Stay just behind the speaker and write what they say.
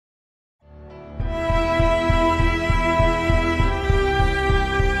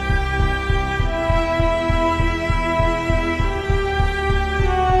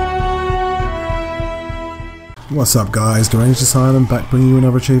What's up guys, Deranged Asylum back bringing you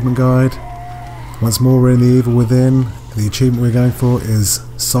another achievement guide. Once more we're in the Evil Within. The achievement we're going for is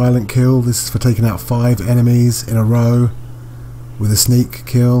Silent Kill. This is for taking out 5 enemies in a row with a sneak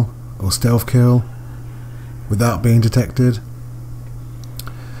kill or stealth kill without being detected.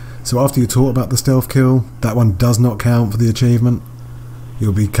 So after you're taught about the stealth kill, that one does not count for the achievement.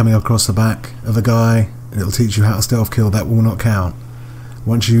 You'll be coming across the back of a guy and it'll teach you how to stealth kill. That will not count.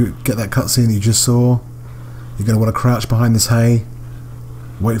 Once you get that cutscene that you just saw, you're going to want to crouch behind this hay,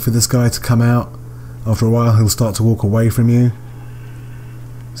 wait for this guy to come out. After a while he'll start to walk away from you.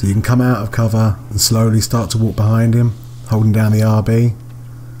 So you can come out of cover and slowly start to walk behind him, holding down the RB.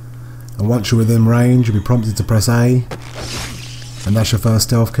 And once you're within range, you'll be prompted to press A, and that's your first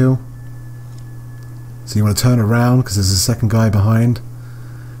stealth kill. So you want to turn around because there's a second guy behind,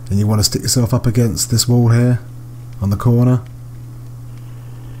 and you want to stick yourself up against this wall here on the corner.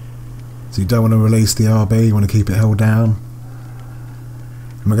 So you don't want to release the RB, you want to keep it held down.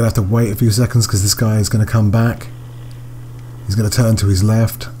 And we're going to have to wait a few seconds because this guy is going to come back. He's going to turn to his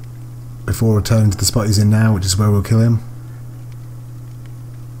left before returning to the spot he's in now, which is where we'll kill him.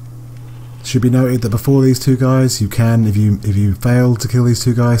 It should be noted that before these two guys, you can, if you fail to kill these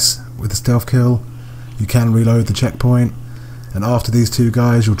two guys with a stealth kill, you can reload the checkpoint. And after these two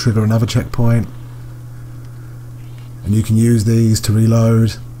guys, you'll trigger another checkpoint. And you can use these to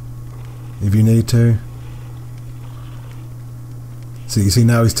reload if you need to. So you see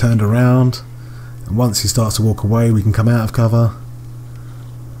now he's turned around, and once he starts to walk away we can come out of cover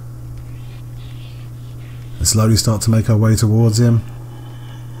and slowly start to make our way towards him.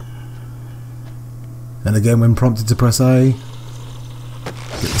 And again, when prompted to press A, get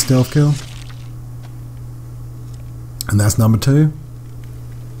the stealth kill. And that's number 2.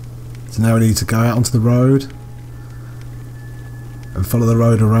 So now we need to go out onto the road and follow the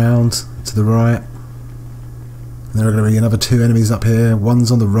road around to the right. And there are going to be another 2 enemies up here.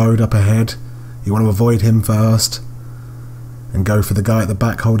 One's on the road up ahead. You want to avoid him first and go for the guy at the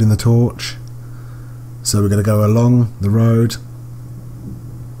back holding the torch. So we're going to go along the road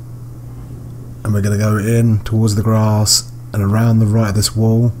and we're going to go in towards the grass and around the right of this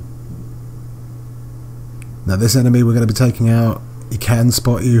wall. Now this enemy we're going to be taking out, he can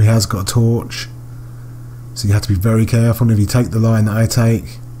spot you, he has got a torch. So you have to be very careful, and if you take the line that I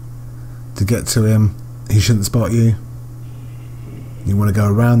take to get to him, he shouldn't spot you. You want to go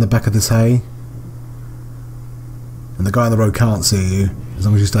around the back of this hay, and the guy on the road can't see you as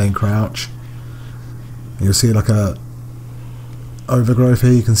long as you stay in crouch. And you'll see like a overgrowth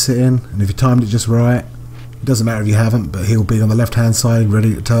here you can sit in, and if you timed it just right, it doesn't matter if you haven't, but he'll be on the left hand side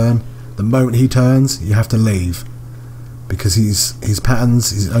ready to turn. The moment he turns, you have to leave, because his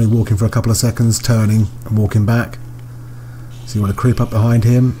patterns, he's only walking for a couple of seconds, turning and walking back. So you want to creep up behind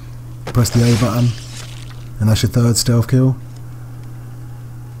him, press the A button, and that's your 3rd stealth kill.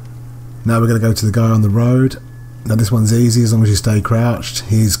 Now we're going to go to the guy on the road. Now this one's easy as long as you stay crouched.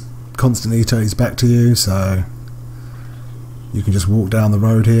 He's constantly turning his back to you, so you can just walk down the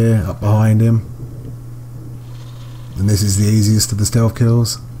road here, up behind him. And this is the easiest of the stealth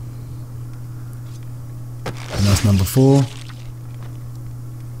kills. And that's number 4.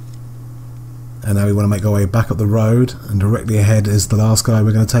 And now we want to make our way back up the road, and directly ahead is the last guy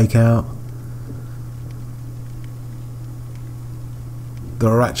we're going to take out. There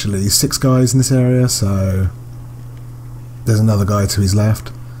are actually 6 guys in this area, so there's another guy to his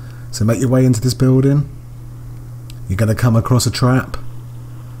left. So make your way into this building. You're going to come across a trap.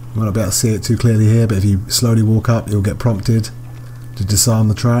 You might not be able to see it too clearly here, but if you slowly walk up you'll get prompted to disarm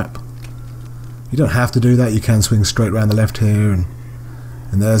the trap. You don't have to do that, you can swing straight around the left here, and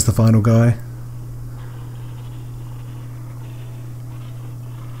there's the final guy.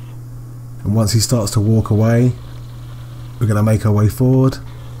 And once he starts to walk away, we're going to make our way forward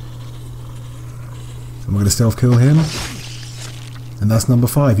and we're going to stealth kill him. And that's number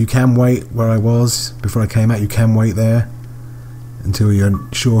 5. You can wait where I was before I came out, you can wait there until you're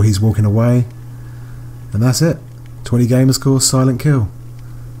sure he's walking away. And that's it. 20 gamers course, Silent Kill.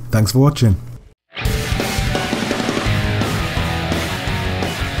 Thanks for watching.